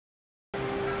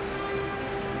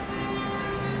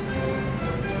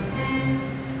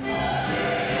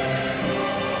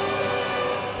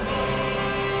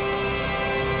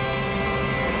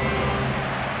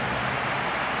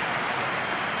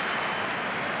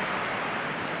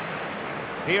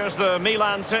Here's the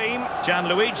Milan team.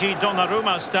 Gianluigi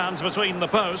Donnarumma stands between the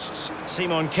posts.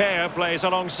 Simon Kjær plays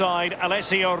alongside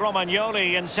Alessio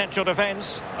Romagnoli in central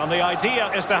defence. And the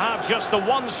idea is to have just the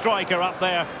one striker up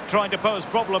there trying to pose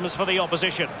problems for the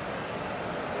opposition.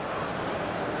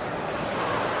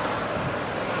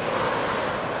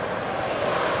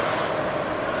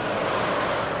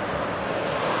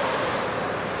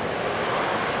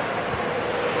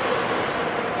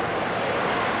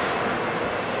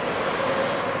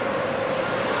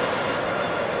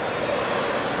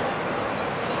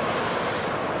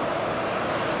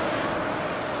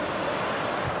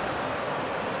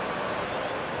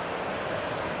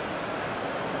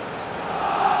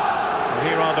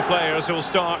 Here are the players who'll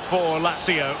start for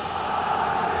Lazio.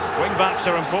 Wing-backs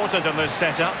are important in this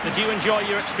setup. Did you enjoy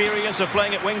your experience of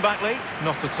playing at wing-back, Lee?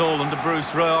 Not at all under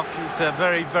Bruce Rock. It's a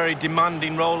very, very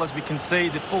demanding role, as we can see.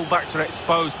 The full-backs are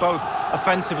exposed both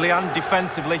offensively and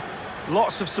defensively.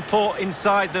 Lots of support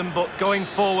inside them, but going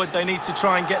forward they need to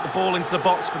try and get the ball into the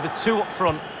box for the two up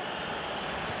front.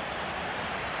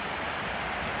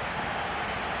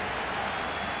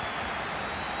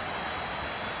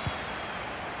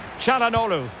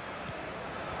 Çalhanoğlu.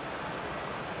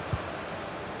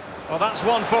 Well, that's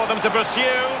one for them to pursue.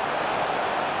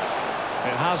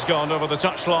 It has gone over the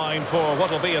touchline for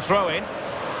what will be a throw-in.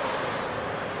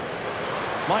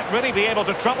 Might really be able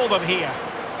to trouble them here.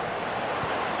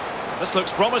 This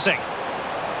looks promising.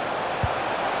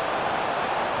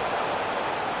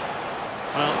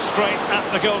 Well, straight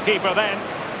at the goalkeeper then.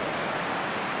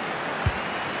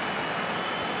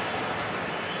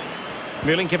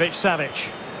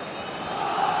 Milinkovic-Savic.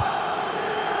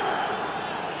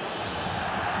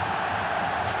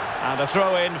 And a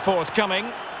throw-in forthcoming.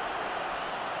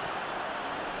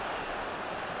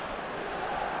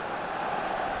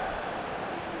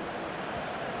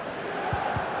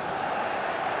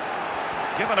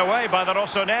 Given away by the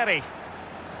Rossoneri.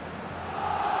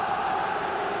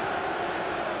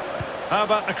 How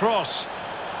about the cross?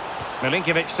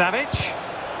 Milinkovic-Savic.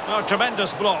 Oh,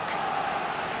 tremendous block.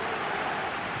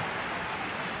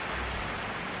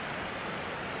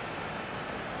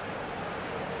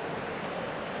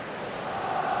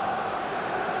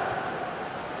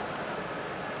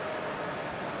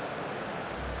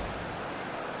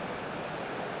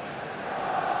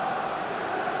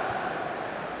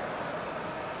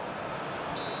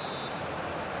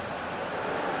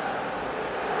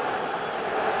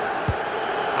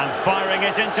 And firing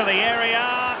it into the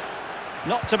area.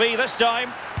 Not to be this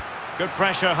time. Good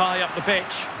pressure high up the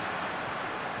pitch.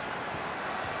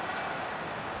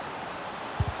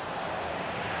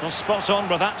 Well, spot on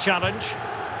with that challenge.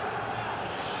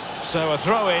 So a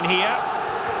throw in here.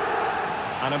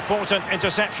 An important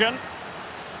interception.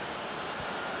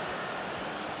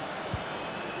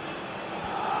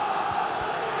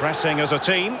 Pressing as a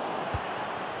team.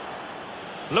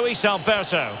 Luis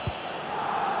Alberto.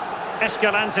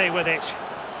 Escalante with it.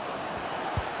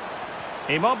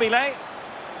 Immobile.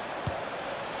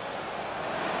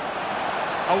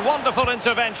 A wonderful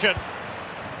intervention.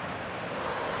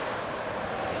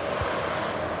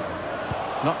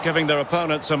 Not giving their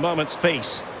opponents a moment's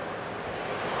peace.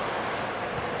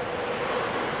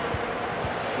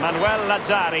 Manuel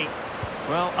Lazzari.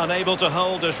 Well, unable to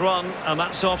hold his run, and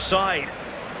that's offside.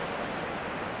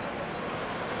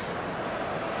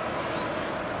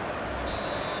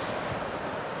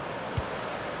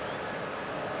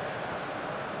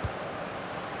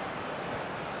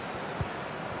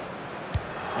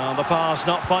 Well, the pass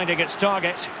not finding its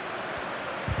target.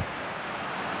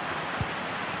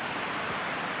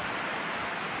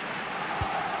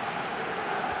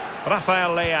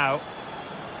 Rafael Leao.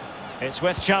 It's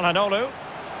with Çalhanoğlu.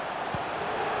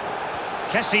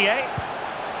 Kessié.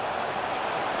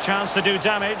 Chance to do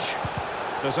damage.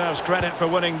 Deserves credit for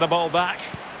winning the ball back.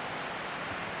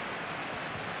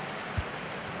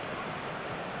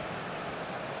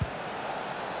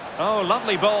 Oh,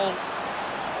 lovely ball.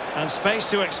 And space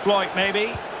to exploit,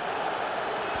 maybe.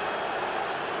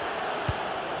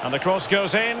 And the cross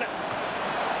goes in.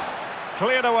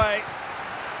 Cleared away.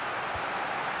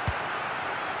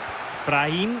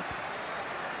 Brahim.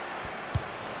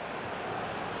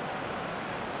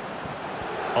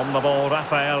 On the ball,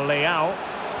 Rafael Leao.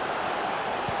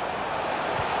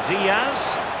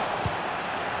 Diaz.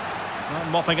 Well,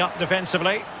 mopping up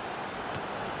defensively.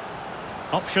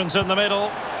 Options in the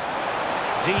middle.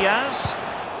 Diaz.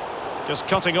 Just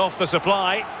cutting off the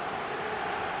supply.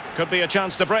 Could be a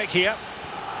chance to break here.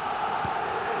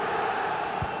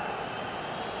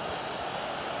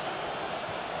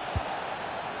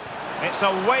 It's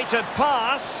a weighted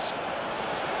pass.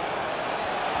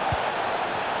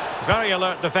 Very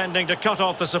alert defending to cut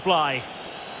off the supply.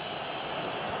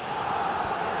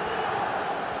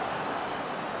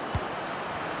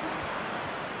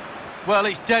 Well,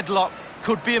 it's deadlock.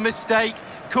 Could be a mistake,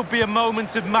 could be a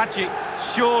moment of magic.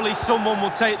 Surely someone will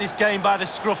take this game by the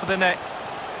scruff of the neck.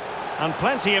 And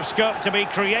plenty of scope to be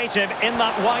creative in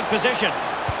that wide position.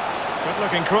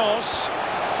 Good-looking cross.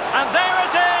 And there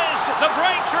it is! The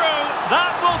breakthrough!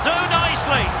 That will do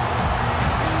nicely!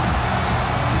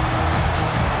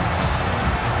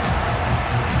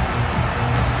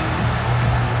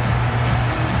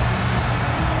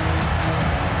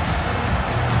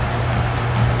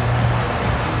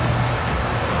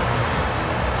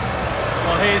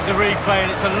 Here's the replay,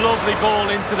 and it's a lovely ball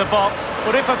into the box.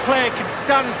 But if a player can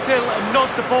stand still and nod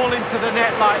the ball into the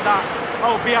net like that,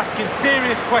 I'll be asking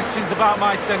serious questions about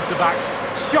my centre-backs.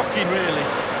 Shocking, really.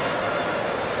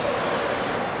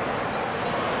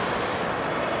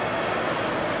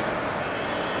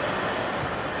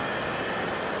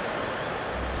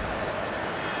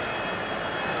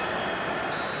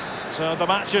 So the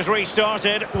match has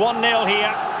restarted, 1-0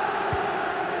 here.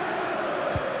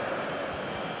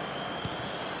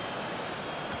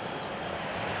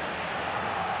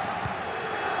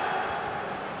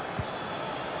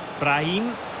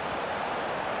 Brahim.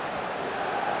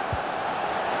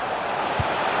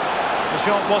 The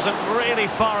shot wasn't really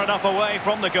far enough away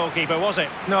from the goalkeeper, was it?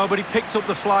 No, but he picked up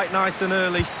the flight nice and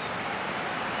early.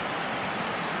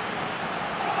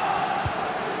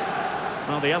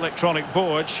 Well, the electronic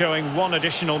board showing 1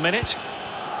 additional minute.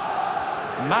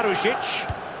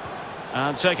 Marusic.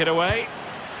 And take it away.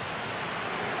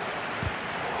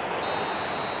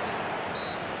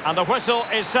 And the whistle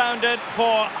is sounded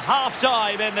for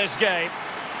half-time in this game.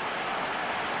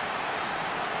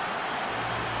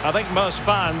 I think most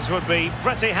fans would be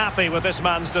pretty happy with this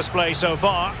man's display so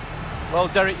far. Well,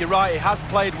 Derek, you're right. He has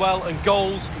played well, and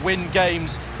goals win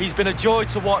games. He's been a joy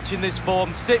to watch in this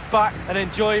form. Sit back and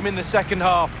enjoy him in the second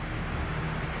half.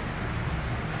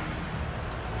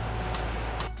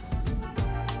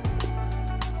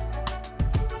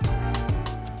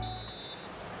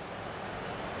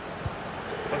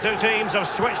 The two teams have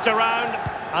switched around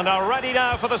and are ready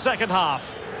now for the second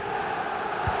half.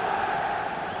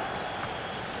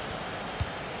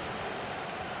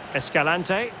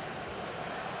 Escalante.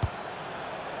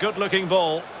 Good-looking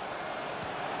ball.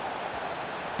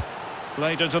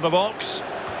 Played into the box.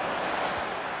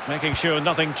 Making sure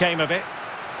nothing came of it.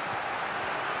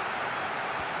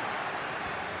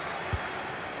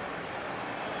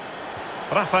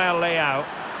 Rafael Leao.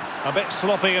 A bit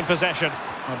sloppy in possession.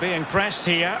 We're being pressed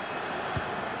here.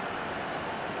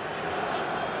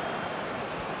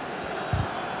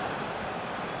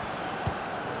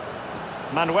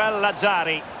 Manuel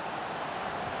Lazzari.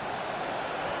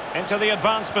 Into the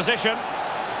advanced position.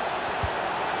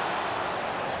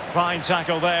 Fine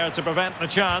tackle there to prevent the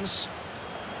chance.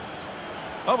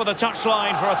 Over the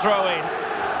touchline for a throw-in.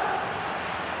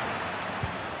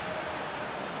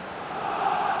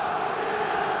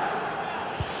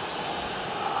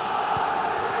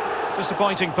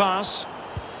 Disappointing pass.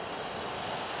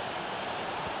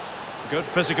 Good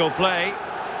physical play.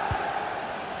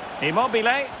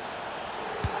 Immobile.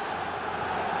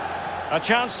 A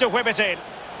chance to whip it in.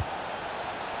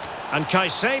 And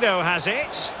Caicedo has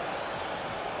it.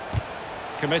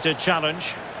 Committed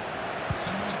challenge.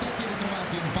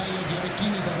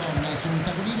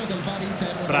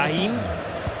 Brahim.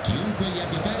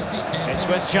 It's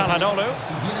with Calhanoglu.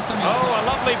 Oh, a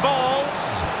lovely ball.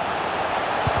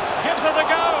 Gives it a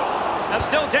go. There's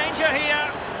still danger here.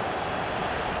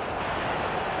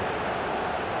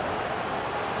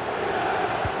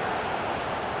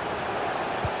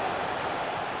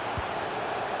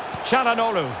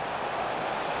 Calhanoglu.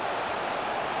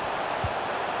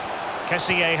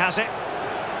 Kessié has it.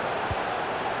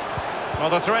 Well,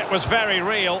 the threat was very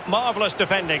real. Marvellous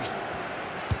defending.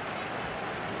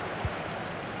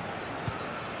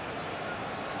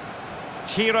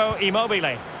 Ciro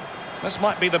Immobile. This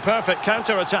might be the perfect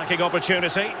counter-attacking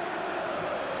opportunity.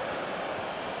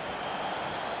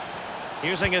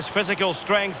 Using his physical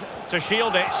strength to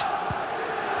shield it.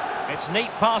 It's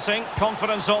neat passing,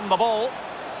 confidence on the ball.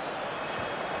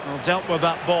 Well, dealt with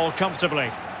that ball comfortably.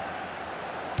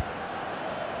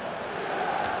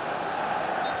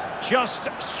 Just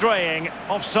straying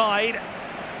offside.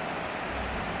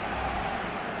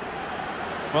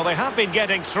 Well, they have been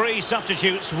getting 3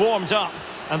 substitutes warmed up,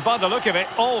 and by the look of it,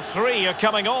 all 3 are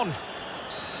coming on.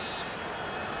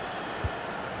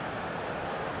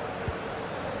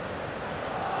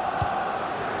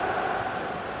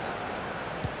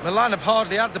 Milan have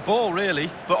hardly had the ball, really,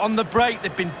 but on the break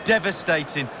they've been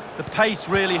devastating. The pace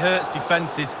really hurts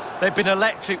defences. They've been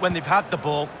electric when they've had the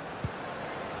ball.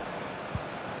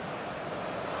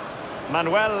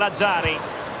 Manuel Lazzari.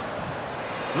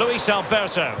 Luis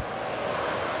Alberto.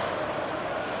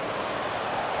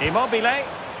 Immobile.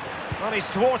 Well, he's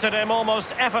thwarted him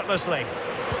almost effortlessly.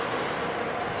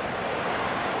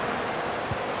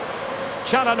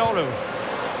 Çalhanoğlu.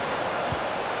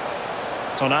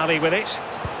 Tonali with it.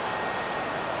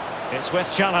 It's with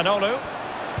Çalhanoğlu.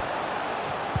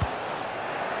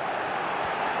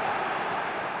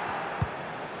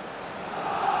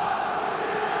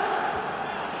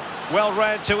 Well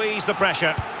read to ease the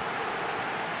pressure.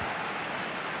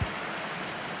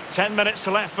 10 minutes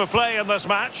left for play in this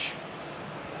match.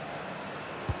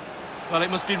 Well, it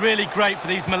must be really great for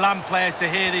these Milan players to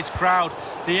hear this crowd.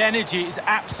 The energy is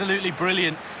absolutely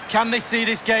brilliant. Can they see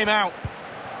this game out?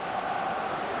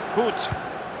 Hoot.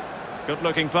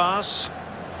 Good-looking pass.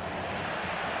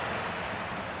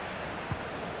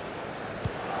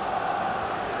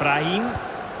 Brahim.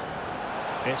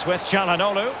 It's with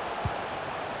Çalhanoğlu.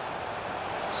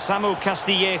 Samu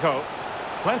Castillejo.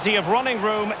 Plenty of running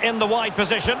room in the wide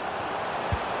position.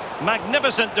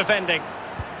 Magnificent defending.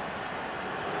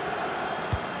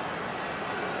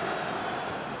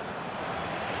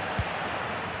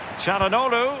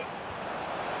 Çalhanoğlu.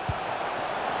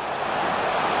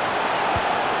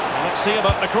 Let's see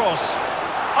about the cross.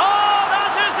 Oh,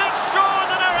 that is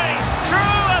extraordinary!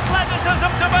 True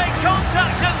athleticism to make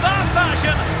contact in that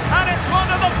fashion, and it's one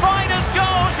of the finest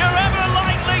goals you're ever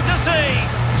likely to see.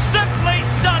 Simply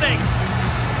stunning.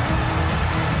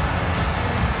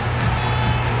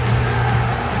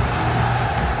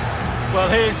 Well,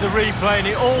 here's the replay, and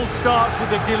it all starts with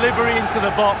the delivery into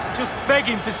the box, just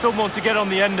begging for someone to get on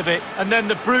the end of it. And then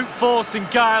the brute force and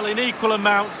guile in equal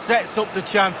amounts sets up the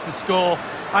chance to score.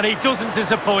 And he doesn't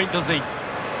disappoint, does he?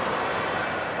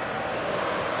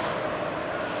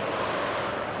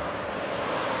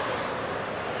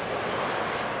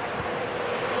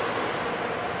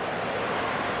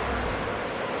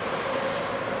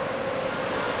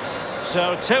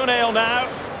 So 2-0 now.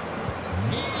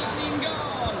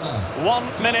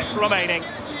 1 minute remaining.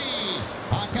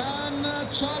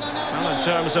 Well, in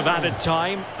terms of added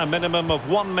time, a minimum of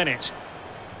 1 minute.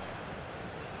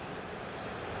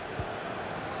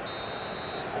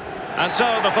 And so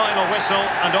the final whistle,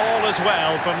 and all is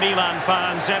well for Milan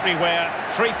fans everywhere.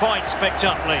 3 points picked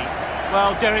up, Lee.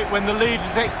 Well, Derek, when the lead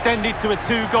was extended to a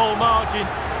 2-goal margin,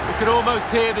 we could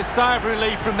almost hear the sigh of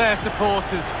relief from their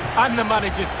supporters, and the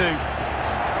manager too.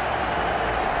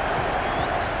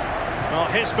 Well,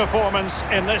 his performance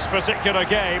in this particular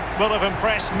game will have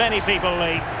impressed many people,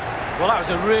 Lee. Well, that was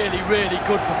a really, really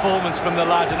good performance from the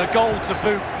lad, and a goal to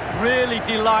boot. Really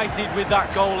delighted with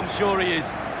that goal, I'm sure he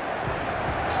is.